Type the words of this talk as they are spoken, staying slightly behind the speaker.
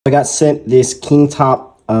I got sent this KINGTOP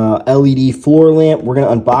LED floor lamp. We're going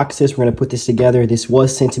to unbox this. We're going to put this together. This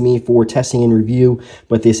was sent to me for testing and review,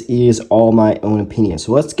 but this is all my own opinion.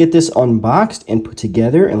 So let's get this unboxed and put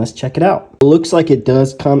together and let's check it out. It looks like it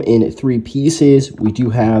does come in 3 pieces. We do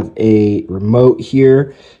have a remote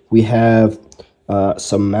here. We have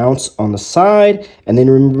some mounts on the side, and then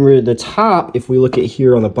remember the top, if we look at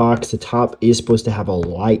here on the box, the top is supposed to have a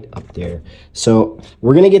light up there. So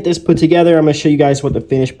we're gonna get this put together. I'm gonna show you guys what the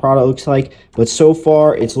finished product looks like, but so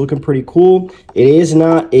far it's looking pretty cool. It is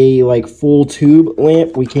not a like full tube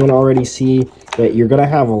lamp. We can already see that you're gonna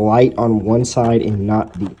have a light on one side and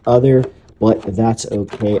not the other, but that's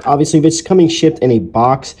okay. Obviously, if it's coming shipped in a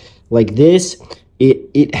box like this,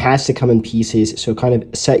 it has to come in pieces, so kind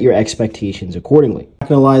of set your expectations accordingly. Not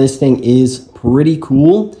gonna lie, this thing is pretty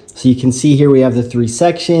cool. So you can see here we have the 3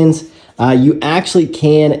 sections. You actually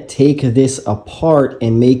can take this apart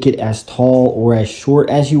and make it as tall or as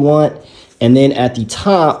short as you want. And then at the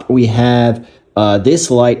top, we have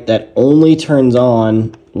this light that only turns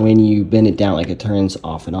on when you bend it down, like it turns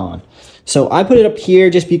off and on. So I put it up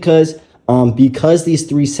here just because these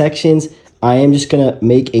 3 sections, I am just going to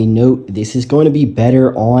make a note. This is going to be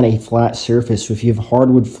better on a flat surface. So if you have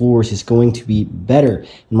hardwood floors, it's going to be better.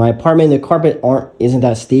 In my apartment, the carpet isn't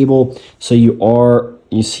that stable. So you are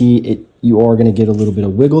going to get a little bit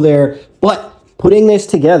of wiggle there. But putting this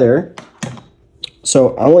together,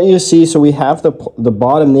 so I want you to see, so we have the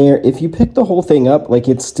bottom there. If you pick the whole thing up, like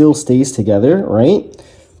it still stays together, right?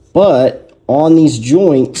 But on these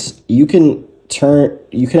joints, you can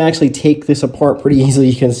actually take this apart pretty easily.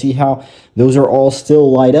 You can see how those are all still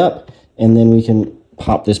light up, and then we can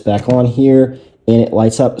pop this back on here and it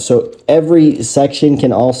lights up. So every section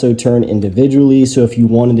can also turn individually. So if you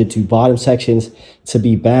wanted the 2 bottom sections to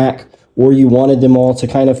be back, or you wanted them all to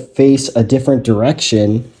kind of face a different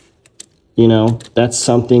direction, you know, that's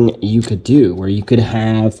something you could do, where you could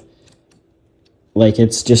have, like,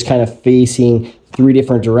 it's just kind of facing 3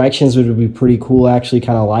 different directions, which would be pretty cool. Actually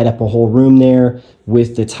kind of light up a whole room there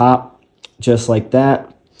with the top just like that.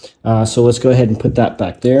 So let's go ahead and put that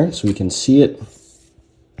back there so we can see it.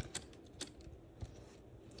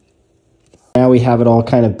 Now we have it all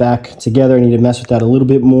kind of back together. I need to mess with that a little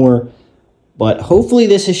bit more, but hopefully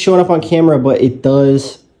this is showing up on camera. But it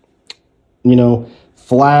does, you know,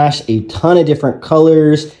 flash a ton of different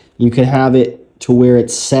colors. You can have it to where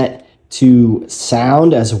it's set to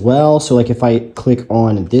sound as well. So like if I click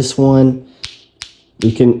on this one,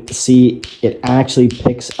 you can see it actually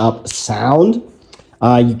picks up sound.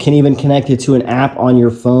 You can even connect it to an app on your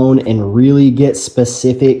phone and really get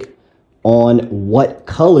specific on what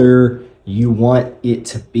color you want it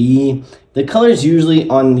to be. The colors usually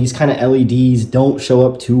on these kind of LEDs don't show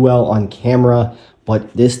up too well on camera,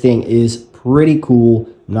 but this thing is pretty cool,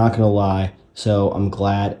 I'm not gonna lie. So I'm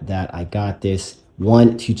glad that I got this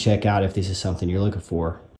one to check out if this is something you're looking for.